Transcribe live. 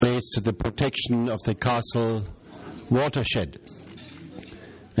relates to the protection of the castle watershed.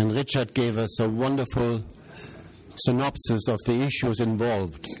 And Richard gave us a wonderful synopsis of the issues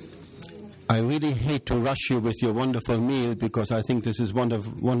involved. I really hate to rush you with your wonderful meal, because I think this is one of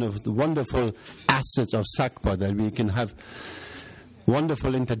the wonderful assets of SACPA, that we can have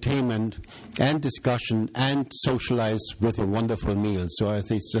wonderful entertainment and discussion and socialize with a wonderful meal. So I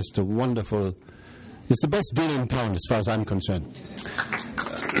think it's just it's the best deal in town as far as I'm concerned.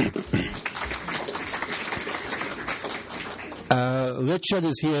 Richard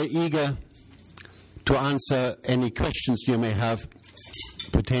is here eager to answer any questions you may have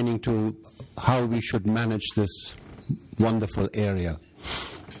pertaining to how we should manage this wonderful area.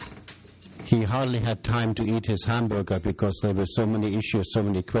 He hardly had time to eat his hamburger because there were so many issues, so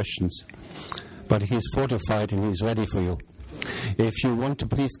many questions. But he's fortified and he's ready for you. If you want to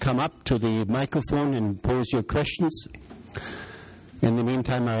please come up to the microphone and pose your questions. In the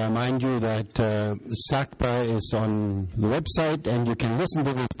meantime, I remind you that SACPA is on the website and you can listen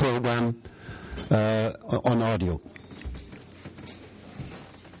to this program on audio.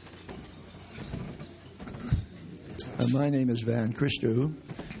 My name is Van Christou.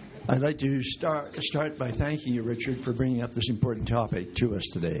 I'd like to start by thanking you, Richard, for bringing up this important topic to us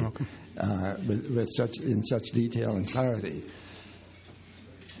today in such detail and clarity.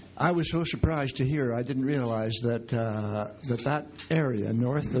 I was so surprised to hear. I didn't realize that area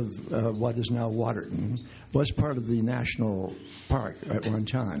north of what is now Waterton was part of the national park at one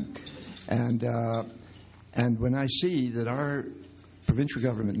time, and when I see that our provincial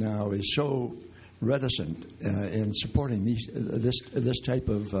government now is so reticent in supporting this type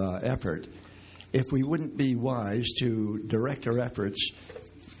of effort, if we wouldn't be wise to direct our efforts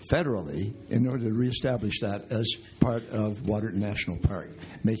federally in order to reestablish that as part of Waterton National Park,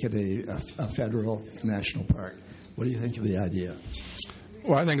 make it a federal national park. What do you think of the idea?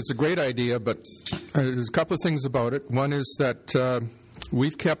 Well, I think it's a great idea, but there's a couple of things about it. One is that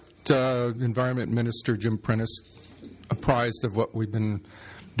we've kept Environment Minister Jim Prentice apprised of what we've been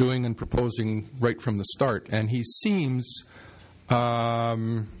doing and proposing right from the start, and he seems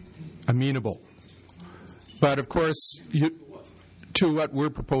amenable. But of course, to what we're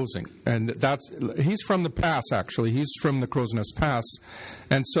proposing, and he's from the pass. Actually, he's from the Crow's Nest Pass,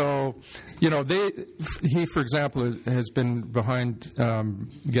 and so he, for example, has been behind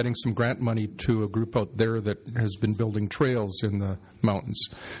getting some grant money to a group out there that has been building trails in the mountains,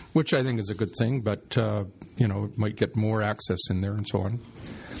 which I think is a good thing. But it might get more access in there and so on.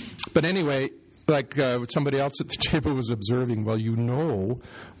 But anyway, like somebody else at the table was observing, well,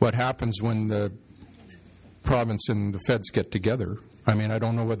 what happens when the province and the feds get together. I mean, I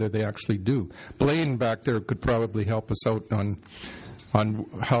don't know whether they actually do. Blaine back there could probably help us out on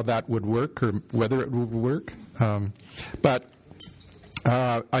how that would work or whether it would work. But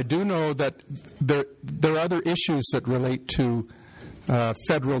I do know that there are other issues that relate to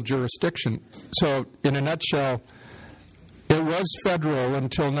federal jurisdiction. So, in a nutshell, it was federal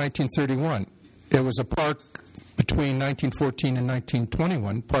until 1931. It was a park between 1914 and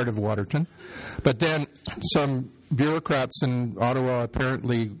 1921, part of Waterton. But then some bureaucrats in Ottawa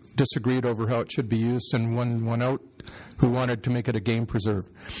apparently disagreed over how it should be used, and one went out who wanted to make it a game preserve.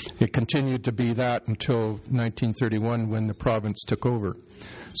 It continued to be that until 1931 when the province took over.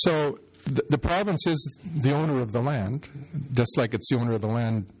 So the province is the owner of the land, just like it's the owner of the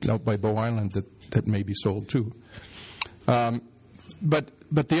land out by Bow Island that may be sold too. But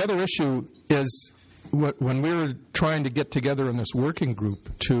the other issue is when we were trying to get together in this working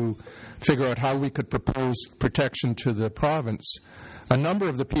group to figure out how we could propose protection to the province, a number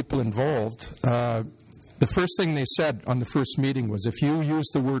of the people involved, the first thing they said on the first meeting was, if you use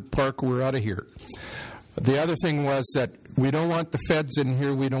the word park, we're out of here. The other thing was that we don't want the feds in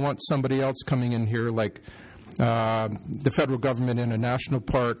here, we don't want somebody else coming in here like the federal government in a national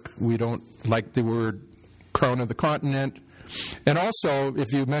park. We don't like the word Crown of the Continent. And also,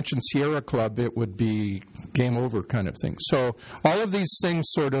 if you mention Sierra Club, it would be game over kind of thing. So all of these things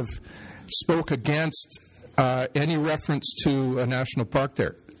sort of spoke against any reference to a national park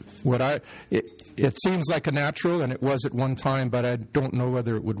there. It seems like a natural, and it was at one time, but I don't know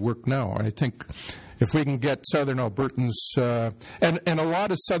whether it would work now. I think if we can get Southern Albertans, and a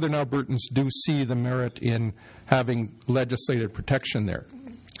lot of Southern Albertans do see the merit in having legislative protection there.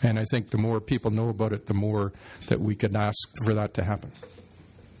 And I think the more people know about it, the more that we can ask for that to happen.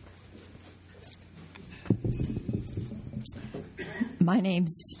 My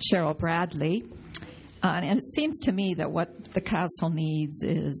name's Cheryl Bradley, and it seems to me that what the council needs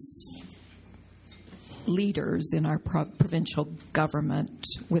is leaders in our provincial government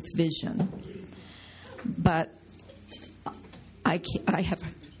with vision. But I have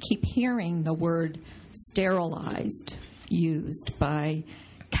keep hearing the word sterilized used by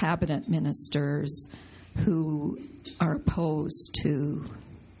cabinet ministers who are opposed to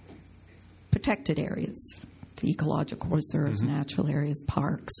protected areas, to ecological reserves, natural areas,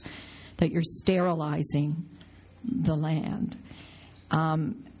 parks, that you're sterilizing the land.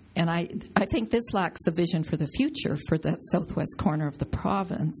 And I think this lacks the vision for the future for that southwest corner of the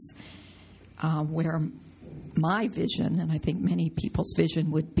province, where my vision, and I think many people's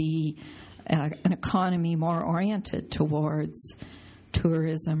vision, would be an economy more oriented towards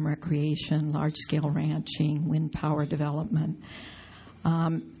tourism, recreation, large-scale ranching, wind power development.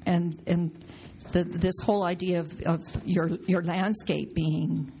 And this whole idea of your landscape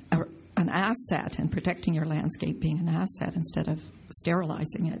being an asset and protecting your landscape being an asset instead of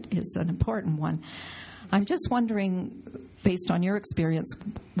sterilizing it is an important one. I'm just wondering, based on your experience,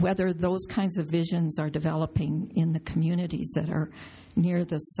 whether those kinds of visions are developing in the communities that are near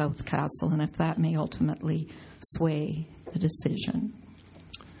the South Castle, and if that may ultimately sway the decision.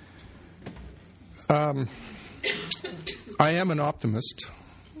 I am an optimist,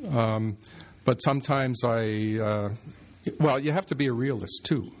 but sometimes you have to be a realist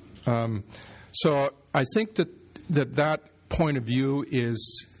too. So I think that point of view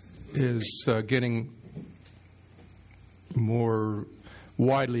is getting more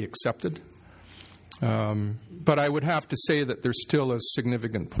widely accepted. But I would have to say that there's still a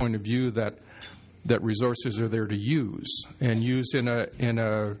significant point of view that resources are there to use, and use in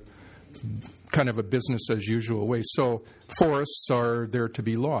a kind of a business as usual way. So forests are there to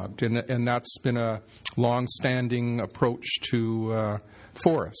be logged, and that's been a long-standing approach to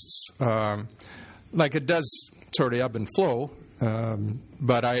forests. Like it does sort of ebb and flow,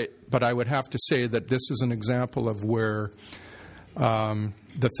 but I would have to say that this is an example of where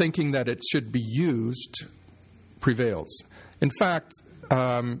the thinking that it should be used prevails. In fact,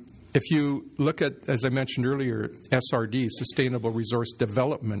 if you look at, as I mentioned earlier, SRD, Sustainable Resource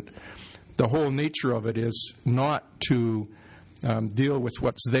Development, the whole nature of it is not to deal with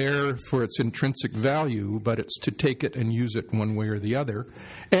what's there for its intrinsic value, but it's to take it and use it one way or the other.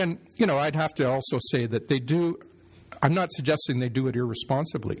 And, I'd have to also say that they do, I'm not suggesting they do it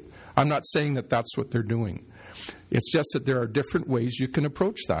irresponsibly. I'm not saying that that's what they're doing. It's just that there are different ways you can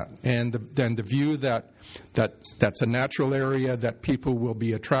approach that. And the view that that's a natural area that people will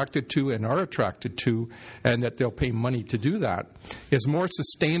be attracted to and are attracted to, and that they'll pay money to do that, is more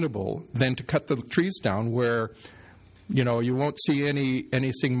sustainable than to cut the trees down where, you won't see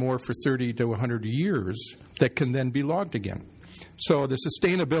anything more for 30 to 100 years that can then be logged again. So the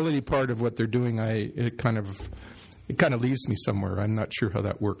sustainability part of what they're doing, it kind of leaves me somewhere. I'm not sure how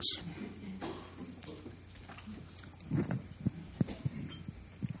that works.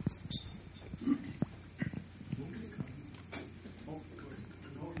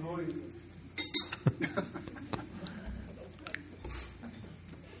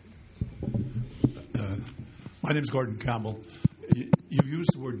 My name is Gordon Campbell. You use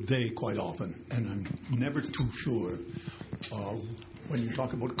the word they quite often, and I'm never too sure when you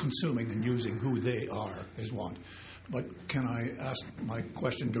talk about consuming and using who they are is one. But can I ask my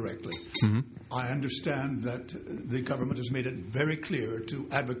question directly? Mm-hmm. I understand that the government has made it very clear to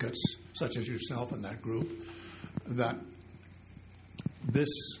advocates such as yourself and that group that this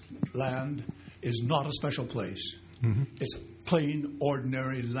land is not a special place. Mm-hmm. It's plain,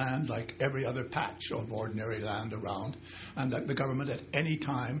 ordinary land like every other patch of ordinary land around, and that the government at any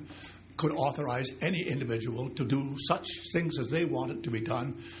time could authorize any individual to do such things as they want it to be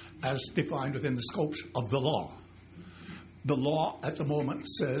done as defined within the scopes of the law. The law at the moment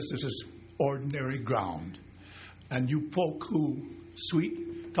says this is ordinary ground. And you folk who,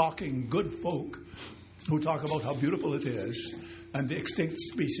 sweet-talking good folk, who talk about how beautiful it is and the extinct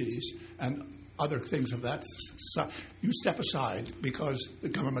species and other things of that, you step aside because the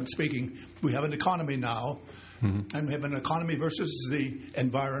government's speaking. We have an economy now, and we have an economy versus the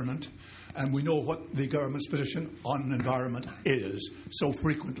environment, and we know what the government's position on environment is so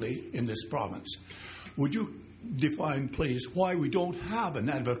frequently in this province. Would you define, please, why we don't have an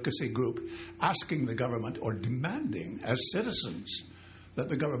advocacy group asking the government or demanding as citizens that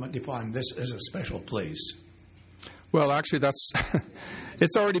the government define this as a special place? Well, actually, that's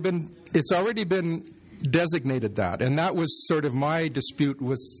it's already been designated that, and that was sort of my dispute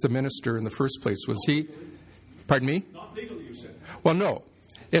with the minister in the first place. Was he? Pardon me? Not legally, you said. Well, no,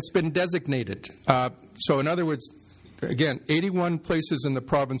 it's been designated. So, in other words, again, 81 places in the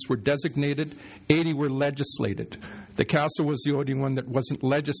province were designated, 80 were legislated. The castle was the only one that wasn't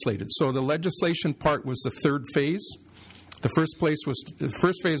legislated. So the legislation part was the third phase The first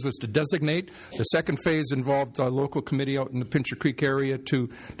phase was to designate. The second phase involved a local committee out in the Pincher Creek area to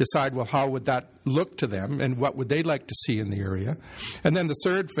decide, well, how would that look to them and what would they like to see in the area. And then the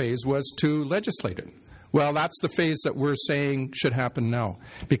third phase was to legislate it. Well, that's the phase that we're saying should happen now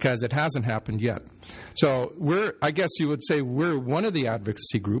because it hasn't happened yet. So I guess you would say we're one of the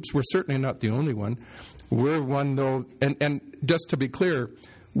advocacy groups. We're certainly not the only one. We're one, though, and just to be clear,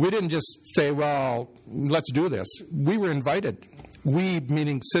 we didn't just say, well, let's do this. We were invited. We,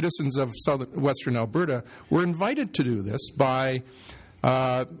 meaning citizens of Western Alberta, were invited to do this by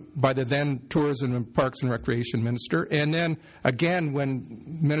the then Tourism and Parks and Recreation Minister. And then again,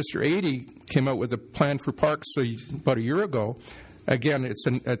 when Minister Adey came out with a plan for parks about a year ago, again,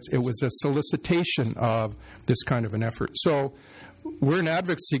 it was a solicitation of this kind of an effort. So we're an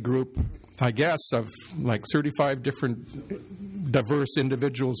advocacy group, I guess, of like 35 different diverse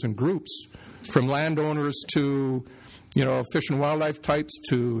individuals and groups, from landowners to, fish and wildlife types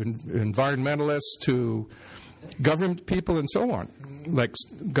to environmentalists to government people and so on, like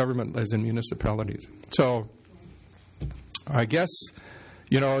government as in municipalities. So I guess,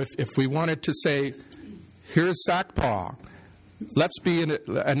 if we wanted to say, here's SACPA, let's be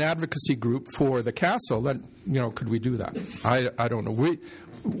an advocacy group for the castle, then, could we do that? I don't know.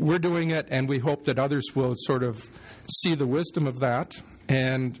 We're doing it, and we hope that others will sort of see the wisdom of that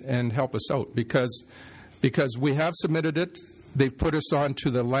and help us out because we have submitted it. They've put us on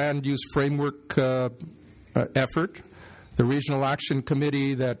to the land use framework effort, the Regional Action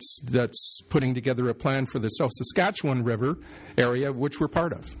Committee that's putting together a plan for the South Saskatchewan River area, which we're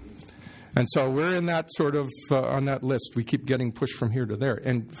part of. And so we're in that sort of, on that list. We keep getting pushed from here to there.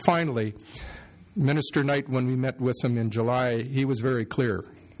 And finally, Minister Knight, when we met with him in July, he was very clear.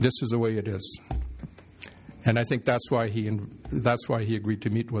 This is the way it is. And I think that's why he agreed to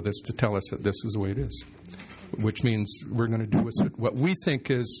meet with us to tell us that this is the way it is, which means we're going to do with it what we think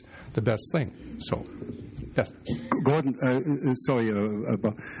is the best thing. So, yes. Gordon,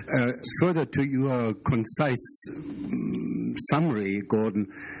 further to your concise summary, Gordon,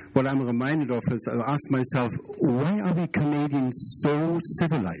 what I'm reminded of is I ask myself, why are we Canadians so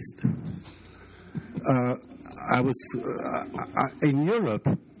civilized? I was in Europe,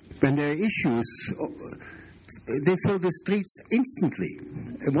 when there are issues, they fill the streets instantly.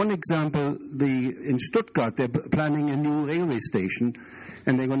 One example, in Stuttgart, they're planning a new railway station,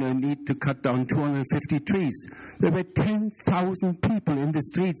 and they're going to need to cut down 250 trees. There were 10,000 people in the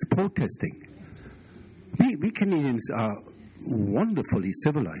streets protesting. We Canadians are wonderfully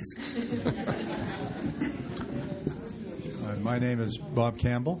civilized. My name is Bob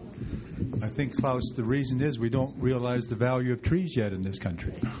Campbell. I think, Klaus, the reason is we don't realize the value of trees yet in this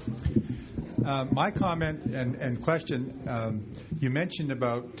country. My comment and question, you mentioned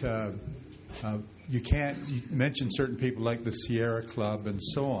about you can't mention certain people like the Sierra Club and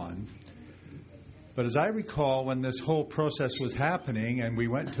so on. But as I recall, when this whole process was happening and we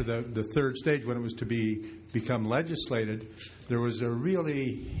went to the third stage when it was to become legislated, there was a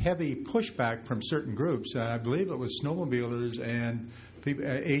really heavy pushback from certain groups. I believe it was snowmobilers and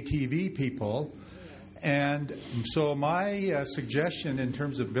ATV people. And so my suggestion in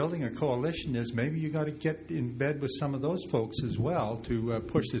terms of building a coalition is maybe you got to get in bed with some of those folks as well to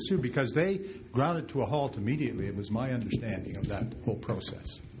push this through, because they ground it to a halt immediately. It was my understanding of that whole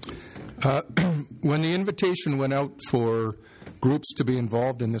process. When the invitation went out for groups to be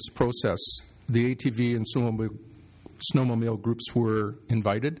involved in this process, the ATV and snowmobile groups were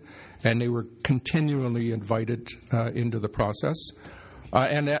invited, and they were continually invited into the process.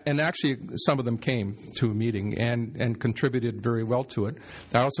 And actually, some of them came to a meeting and contributed very well to it.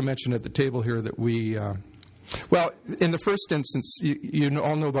 I also mentioned at the table here that we, in the first instance, you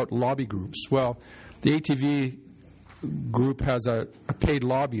all know about lobby groups. Well, the ATV group has a paid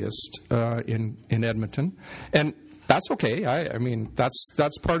lobbyist in Edmonton, and that's okay. I mean,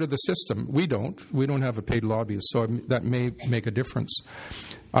 that's part of the system. We don't have a paid lobbyist, so that may make a difference.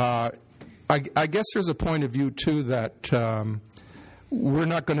 I guess there's a point of view too that. We're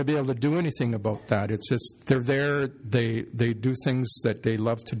not going to be able to do anything about that. It's they're there. They do things that they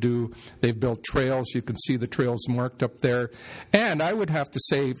love to do. They've built trails. You can see the trails marked up there. And I would have to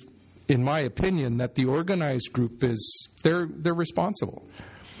say, in my opinion, that the organized group they're responsible.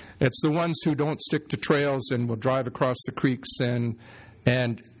 It's the ones who don't stick to trails and will drive across the creeks and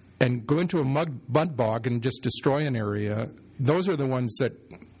go into a mud bog and just destroy an area. Those are the ones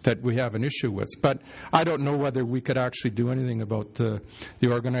that we have an issue with. But I don't know whether we could actually do anything about the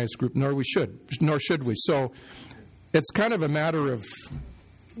organized group, nor should we. So it's kind of a matter of,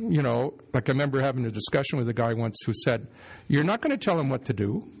 like I remember having a discussion with a guy once who said, you're not going to tell them what to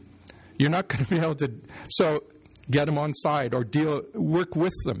do. You're not going to be able to. So get them on side or work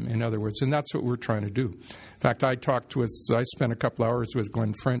with them, in other words, and that's what we're trying to do. In fact, I spent a couple hours with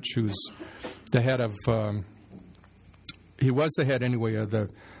Glenn French, who's the head of, he was the head anyway of the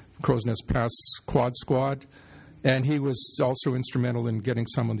Crowsnest Pass Quad Squad, and he was also instrumental in getting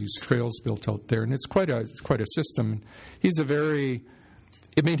some of these trails built out there, and it's quite a system. He's he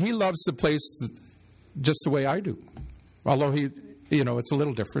loves the place just the way I do, although it's a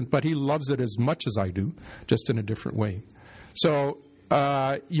little different, but he loves it as much as I do, just in a different way. So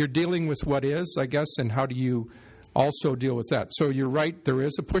you're dealing with what is, I guess, and how do you also deal with that? So you're right, there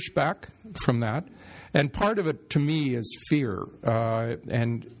is a pushback from that. And part of it, to me, is fear.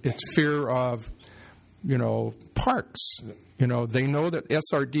 And it's fear of, parks. They know that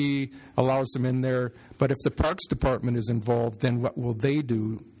SRD allows them in there, but if the Parks Department is involved, then what will they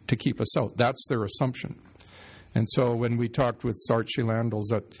do to keep us out? That's their assumption. And so when we talked with Archie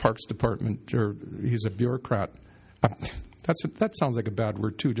Landels at the Parks Department, he's a bureaucrat. That sounds like a bad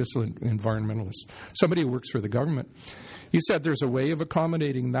word, too, just an environmentalist. Somebody who works for the government. He said there's a way of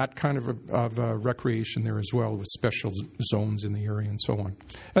accommodating that kind of recreation there as well, with special zones in the area and so on.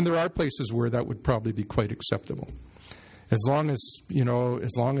 And there are places where that would probably be quite acceptable. As long as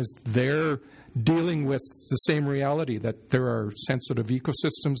they're dealing with the same reality, that there are sensitive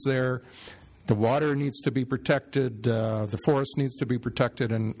ecosystems there, the water needs to be protected, the forest needs to be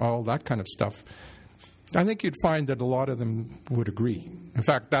protected, and all that kind of stuff. I think you'd find that a lot of them would agree. In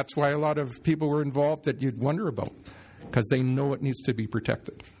fact, that's why a lot of people were involved that you'd wonder about, because they know it needs to be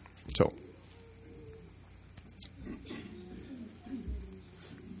protected. So,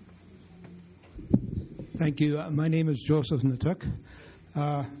 thank you. My name is Joseph Natuk.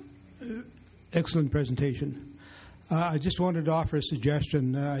 Excellent presentation. I just wanted to offer a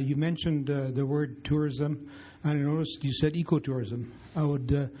suggestion. You mentioned the word tourism, and I noticed you said ecotourism. I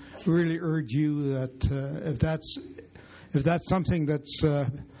would really urge you that if that's something that's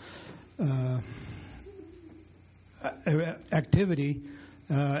activity,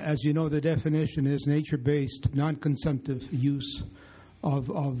 as you know, the definition is nature-based, non-consumptive use of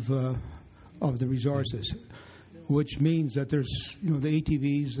the resources, which means that there's, the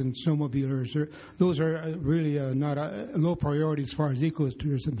ATVs and snowmobilers, those are really not a low priority as far as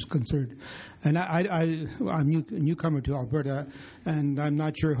ecotourism is concerned. And I'm a newcomer to Alberta, and I'm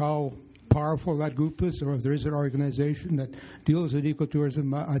not sure how powerful that group is, or if there is an organization that deals with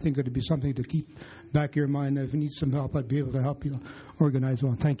ecotourism. I think it would be something to keep back of your mind. If you need some help, I'd be able to help you organize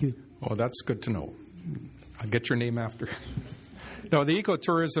one. Thank you. Oh, that's good to know. I'll get your name after. No, the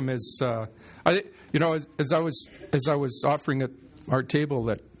ecotourism is, as I was offering at our table,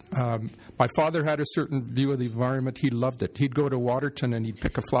 that my father had a certain view of the environment. He loved it. He'd go to Waterton and he'd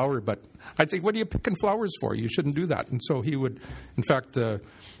pick a flower, but I'd say, "What are you picking flowers for? You shouldn't do that." And so he would, in fact,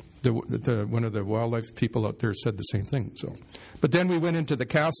 one of the wildlife people out there said the same thing. So, but then we went into the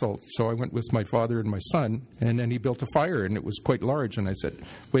castle. So I went with my father and my son, and then he built a fire, and it was quite large. And I said,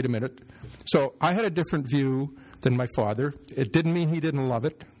 "Wait a minute." So I had a different view than my father. It didn't mean he didn't love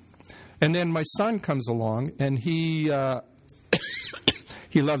it. And then my son comes along, and he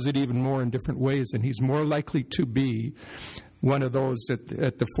he loves it even more in different ways, and he's more likely to be one of those at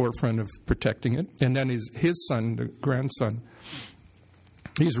the forefront of protecting it. And then his son, the grandson,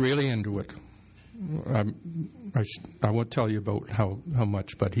 he's really into it. I won't tell you about how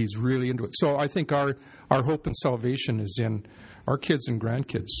much, but he's really into it. So I think our hope and salvation is in our kids and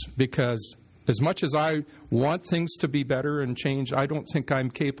grandkids, because as much as I want things to be better and change, I don't think I'm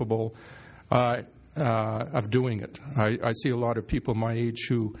capable of doing it. I see a lot of people my age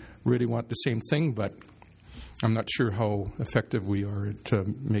who really want the same thing, but I'm not sure how effective we are at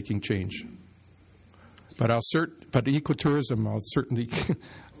making change. But ecotourism, I'll certainly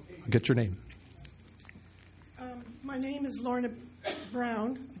get your name. My name is Lorna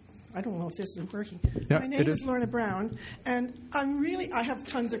Brown. I don't know if this is working. Yeah, my name is Lorna Brown, and I have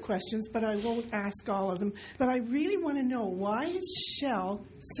tons of questions, but I won't ask all of them. But I really want to know, why is Shell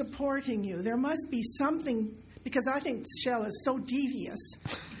supporting you? There must be something, because I think Shell is so devious.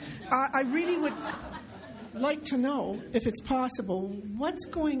 I really would like to know, if it's possible, what's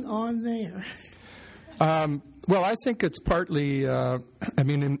going on there. Well, I think it's partly,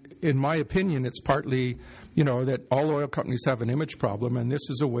 in my opinion, it's partly, that all oil companies have an image problem, and this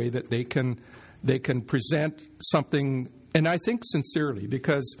is a way that they can present something, and I think sincerely,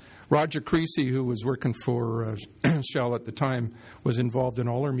 because Roger Creasy, who was working for Shell at the time, was involved in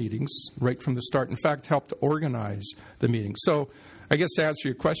all our meetings right from the start. In fact, helped to organize the meetings. So I guess to answer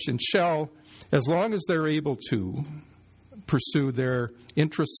your question, Shell, as long as they're able to pursue their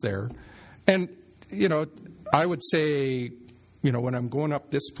interests there, and I would say when I'm going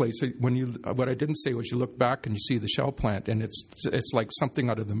up this place, what I didn't say was you look back and you see the Shell plant, and it's like something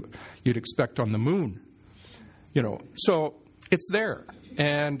out of you'd expect on the moon. So it's there.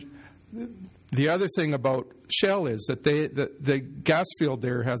 And the other thing about Shell is that the gas field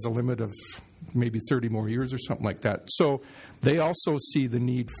there has a limit of maybe 30 more years or something like that. So they also see the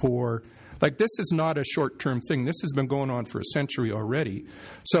need for, this is not a short-term thing. This has been going on for a century already.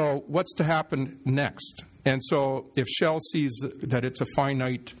 So what's to happen next? And so if Shell sees that it's a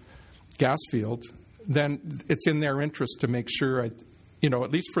finite gas field, then it's in their interest to make sure, at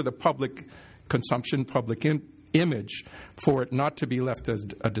least for the public consumption, public image, for it not to be left as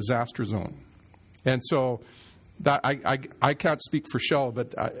a disaster zone. And so that I can't speak for Shell,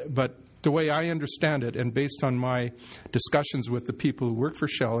 but the way I understand it, and based on my discussions with the people who work for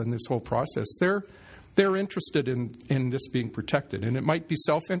Shell in this whole process, they're interested in this being protected. And it might be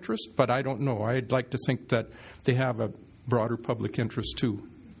self-interest, but I don't know. I'd like to think that they have a broader public interest too.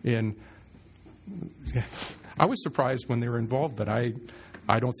 I was surprised when they were involved, but I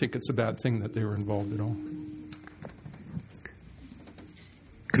don't think it's a bad thing that they were involved at all.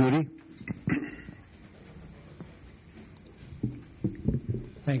 Cody?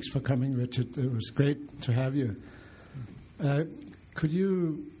 Thanks for coming, Richard. It was great to have you. Could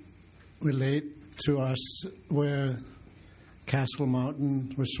you relate to us where Castle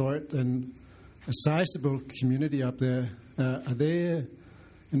Mountain Resort and a sizable community up there, are they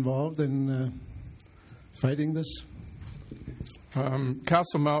involved in fighting this?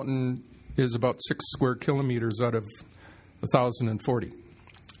 Castle Mountain is about 6 square kilometers out of 1,040.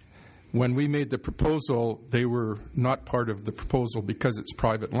 When we made the proposal, they were not part of the proposal because it's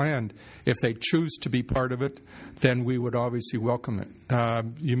private land. If they choose to be part of it, then we would obviously welcome it.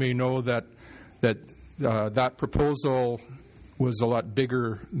 You may know that proposal was a lot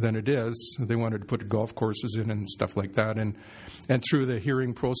bigger than it is. They wanted to put golf courses in and stuff like that, and through the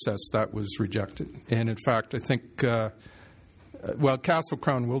hearing process, that was rejected. And in fact, I think, Castle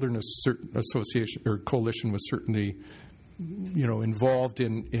Crown Wilderness Association or Coalition was certainly involved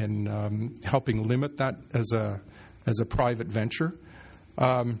in helping limit that as a private venture.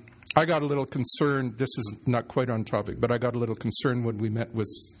 I got a little concerned. This is not quite on topic, but I got a little concerned when we met with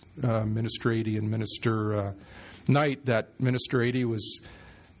Minister Adie and Minister Knight that Minister Adie was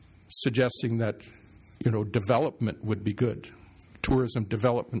suggesting that development would be good, tourism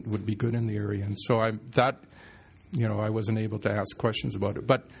development would be good in the area, and so I wasn't able to ask questions about it.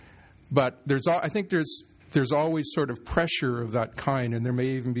 But I think there's always sort of pressure of that kind, and there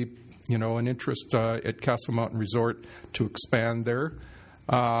may even be, an interest at Castle Mountain Resort to expand there.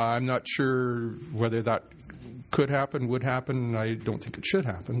 I'm not sure whether that could happen, would happen. I don't think it should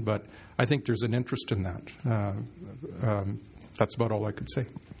happen, but I think there's an interest in that. That's about all I could say.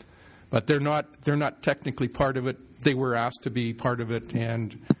 But they're not technically part of it. They were asked to be part of it,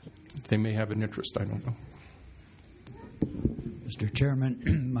 and they may have an interest. I don't know. Mr.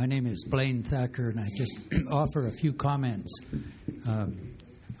 Chairman, my name is Blaine Thacker, and I just offer a few comments.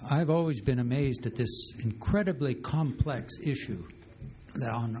 I've always been amazed at this incredibly complex issue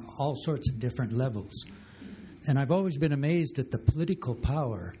on all sorts of different levels. And I've always been amazed at the political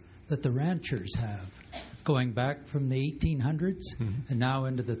power that the ranchers have, going back from the 1800s and now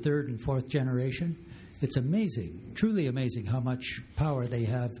into the third and fourth generation. It's amazing, truly amazing, how much power they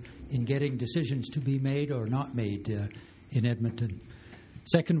have in getting decisions to be made or not made in Edmonton.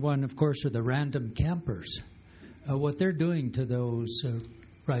 Second one, of course, are the random campers. What they're doing to those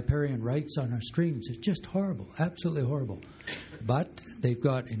riparian rights on our streams is just horrible, absolutely horrible. But they've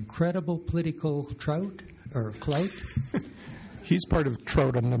got incredible political clout. He's part of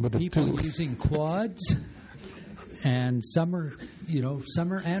Trout Unlimited People too. using quads, and summer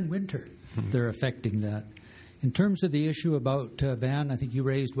and winter, they're affecting that. In terms of the issue about Van, I think you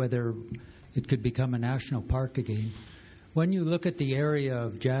raised whether it could become a national park again. When you look at the area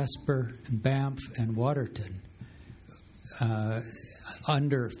of Jasper and Banff and Waterton,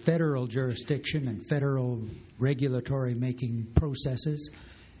 under federal jurisdiction and federal regulatory making processes,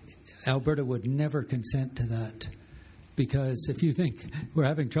 Alberta would never consent to that. Because if you think we're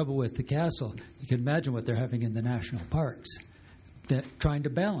having trouble with the castle, you can imagine what they're having in the national parks. They're trying to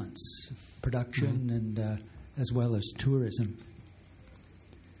balance production and as well as tourism.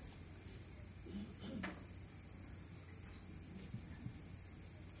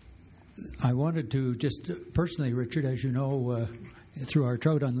 I wanted to just personally, Richard, as you know, through our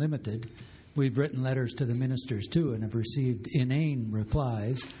Trout Unlimited, we've written letters to the ministers too and have received inane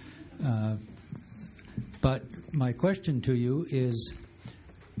replies. But my question to you is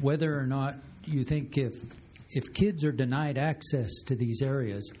whether or not you think if kids are denied access to these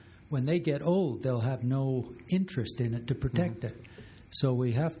areas, when they get old, they'll have no interest in it to protect it. So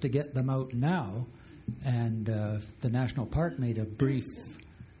we have to get them out now. And the National Park made a brief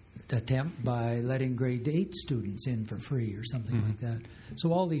attempt by letting grade 8 students in for free or something like that.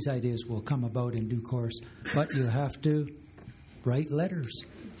 So all these ideas will come about in due course, but you have to write letters.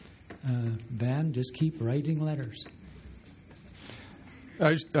 Van, just keep writing letters.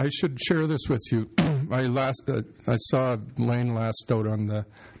 I should share this with you. I saw Blaine last out on the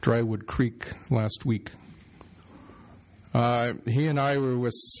Drywood Creek last week. He and I were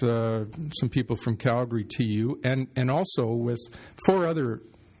with some people from Calgary TU and also with 4 other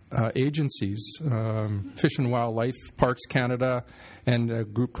agencies, Fish and Wildlife, Parks Canada, and a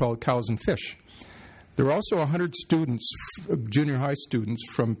group called Cows and Fish. There were also 100 students, junior high students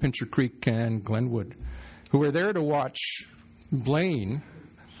from Pincher Creek and Glenwood, who were there to watch Blaine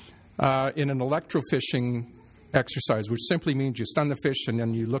in an electrofishing exercise, which simply means you stun the fish and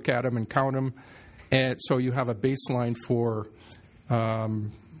then you look at them and count them. And so you have a baseline for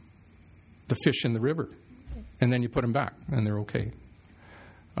the fish in the river, and then you put them back, and they're okay.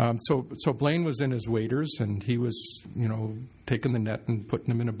 So Blaine was in his waders, and he was, taking the net and putting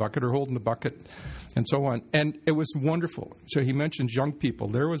them in a bucket or holding the bucket, and so on. And it was wonderful. So he mentioned young people.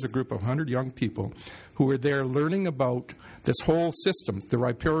 There was a group of 100 young people who were there learning about this whole system, the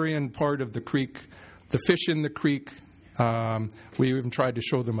riparian part of the creek, the fish in the creek. We even tried to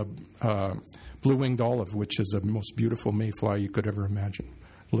show them a blue-winged olive, which is the most beautiful mayfly you could ever imagine,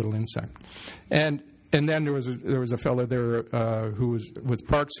 a little insect. And then there was a fellow there who was with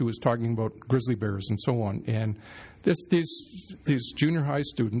Parks who was talking about grizzly bears and so on. And these junior high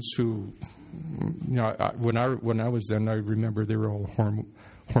students who, when I was then, I remember they were all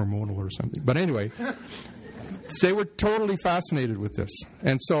hormonal or something. But anyway, they were totally fascinated with this.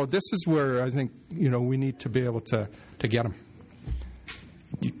 And so this is where I think we need to be able to get them.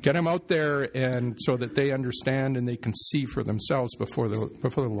 Get them out there, and so that they understand and they can see for themselves before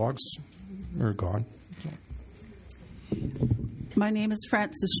the logs are gone. My name is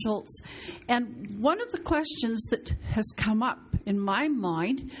Frances Schultz, and one of the questions that has come up in my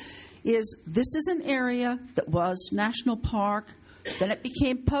mind is this is an area that was national park, then it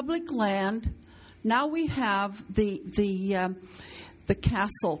became public land. Now we have the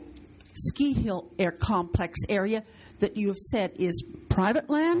Castle Ski Hill Air Complex area that you have said is private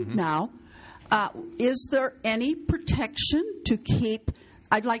land now. Is there any protection to keep?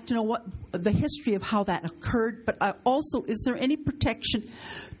 I'd like to know what the history of how that occurred, but also, is there any protection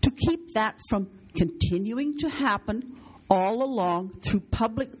to keep that from continuing to happen all along through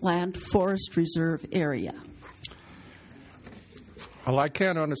public land forest reserve area? Well, I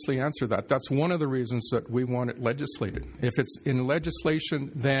can't honestly answer that. That's one of the reasons that we want it legislated. If it's in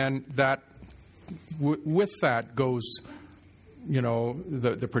legislation, then that with that goes,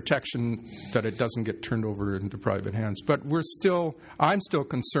 the protection that it doesn't get turned over into private hands. But I'm still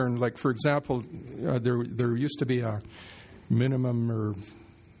concerned. Like, for example, there used to be a minimum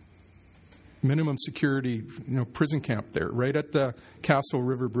security, prison camp there, right at the Castle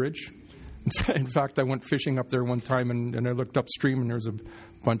River Bridge. In fact, I went fishing up there one time, and I looked upstream, and there's a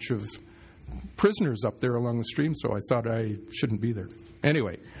bunch of prisoners up there along the stream, so I thought I shouldn't be there.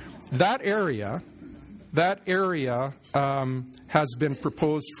 Anyway, that area has been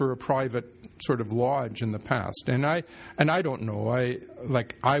proposed for a private sort of lodge in the past, and I don't know.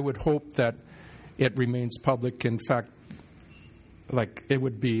 I would hope that it remains public. In fact, it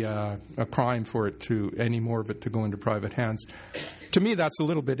would be a crime for any more of it to go into private hands. To me, that's a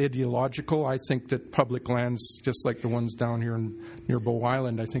little bit ideological. I think that public lands, just like the ones down here near Bow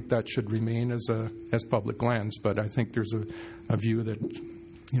Island, I think that should remain as public lands. But I think there's a view that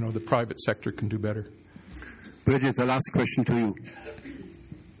the private sector can do better. Bridget, the last question to you.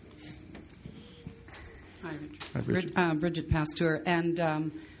 Hi, Richard. Bridget Pasteur. And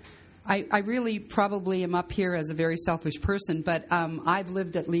I really probably am up here as a very selfish person, but I've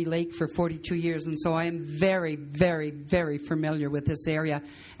lived at Lee Lake for 42 years, and so I am very, very, very familiar with this area,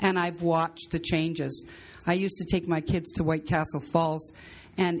 and I've watched the changes. I used to take my kids to White Castle Falls,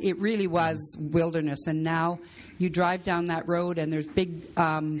 and it really was wilderness, and now you drive down that road, and there's big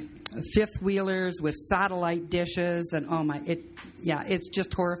fifth-wheelers with satellite dishes, and it's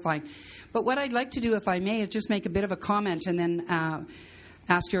just horrifying. But what I'd like to do, if I may, is just make a bit of a comment and then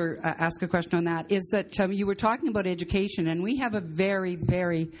ask a question on that. Is that you were talking about education, and we have a very,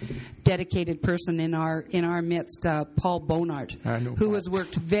 very dedicated person in our midst, Paul Bonart, who has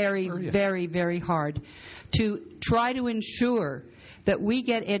worked very, very, very hard to try to ensure that we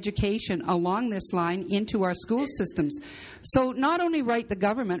get education along this line into our school systems. So not only write the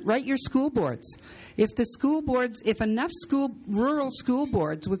government, write your school boards. If enough rural school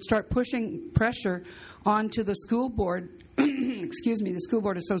boards would start pushing pressure onto the school board, the School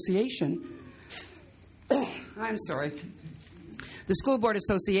Board Association, I'm sorry, the School Board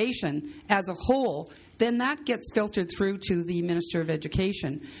Association as a whole, then that gets filtered through to the Minister of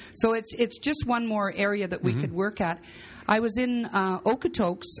Education. So it's just one more area that we could work at. I was in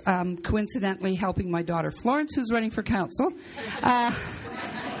Okotoks, coincidentally helping my daughter Florence, who's running for council. I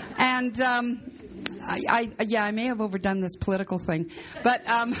may have overdone this political thing. But,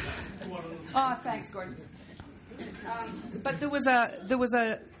 thanks, Gordon. But there was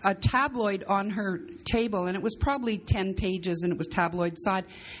a tabloid on her table, and it was probably 10 pages, and it was tabloid side,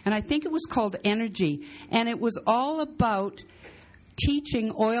 and I think it was called Energy, and it was all about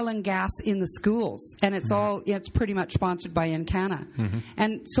teaching oil and gas in the schools, and it's pretty much sponsored by Encana.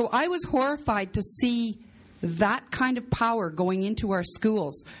 And so I was horrified to see that kind of power going into our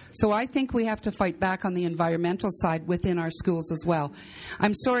schools. So I think we have to fight back on the environmental side within our schools as well.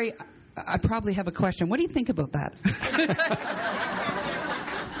 I'm sorry, I probably have a question. What do you think about that?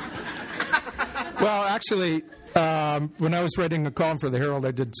 Well, actually, when I was writing a column for the Herald,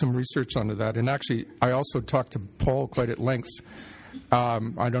 I did some research onto that. And actually, I also talked to Paul quite at length. I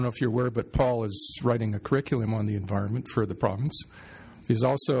don't know if you're aware, but Paul is writing a curriculum on the environment for the province. He's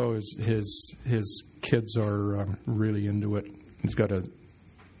also, his kids are really into it. He's got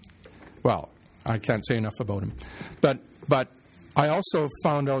I can't say enough about him. But I also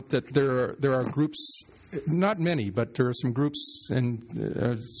found out that there are groups, not many, but there are some groups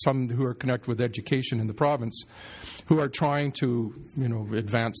and some who are connected with education in the province who are trying to,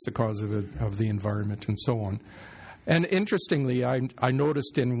 advance the cause of the environment and so on. And interestingly, I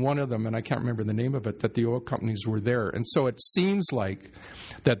noticed in one of them, and I can't remember the name of it, that the oil companies were there. And so it seems like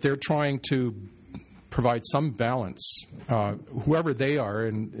that they're trying to provide some balance, whoever they are.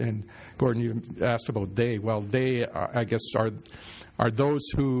 And Gordon, you asked about they. Well, they, I guess, are those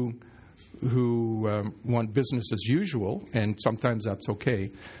who want business as usual, and sometimes that's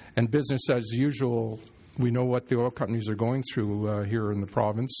okay. And business as usual, we know what the oil companies are going through here in the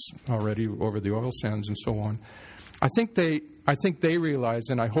province already over the oil sands and so on. I think they realize,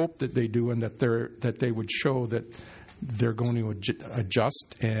 and I hope that they do, and that they would show that they're going to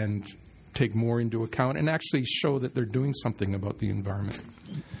adjust and take more into account and actually show that they're doing something about the environment.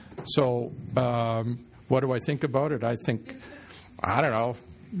 So what do I think about it? I don't know.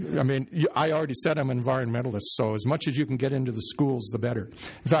 I mean, I already said I'm an environmentalist, so as much as you can get into the schools, the better.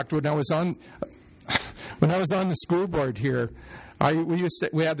 In fact, when I was on the school board here,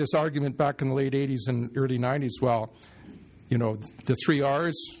 we had this argument back in the late 80s and early 90s. Well, the 3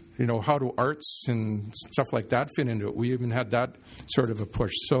 R's, how do arts and stuff like that fit into it? We even had that sort of a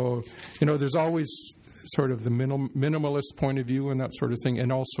push. So, there's always sort of the minimalist point of view and that sort of thing,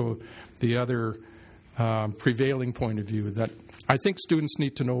 and also the other prevailing point of view that I think students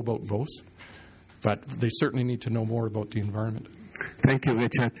need to know about both, but they certainly need to know more about the environment. Thank you,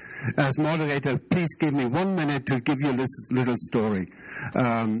 Richard. As moderator, please give me 1 minute to give you this little story.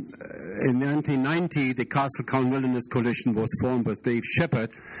 In 1990, the Castle County Wilderness Coalition was formed with Dave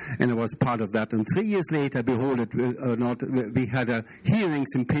Shepherd, and I was part of that. And 3 years later, behold it or not, we had hearings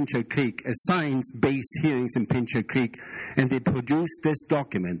in Pincher Creek, a science-based hearings in Pincher Creek, and they produced this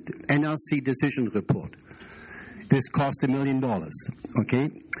document, NRC Decision Report. This cost $1 million, okay?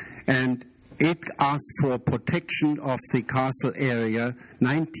 And it asked for protection of the castle area,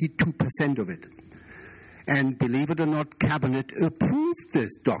 92% of it. And believe it or not, Cabinet approved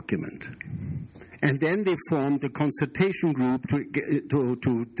this document. And then they formed a consultation group to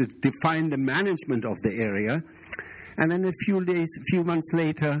define the management of the area. And then a few months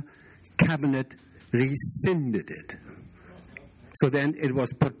later, Cabinet rescinded it. So then it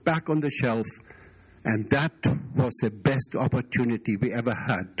was put back on the shelf. And that was the best opportunity we ever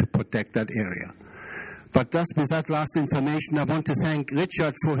had to protect that area. But just with that last information, I want to thank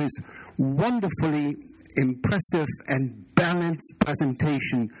Richard for his wonderfully impressive and balanced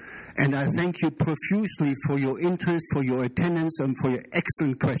presentation. And I thank you profusely for your interest, for your attendance, and for your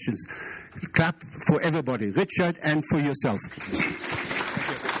excellent questions. Clap for everybody, Richard, and for yourself.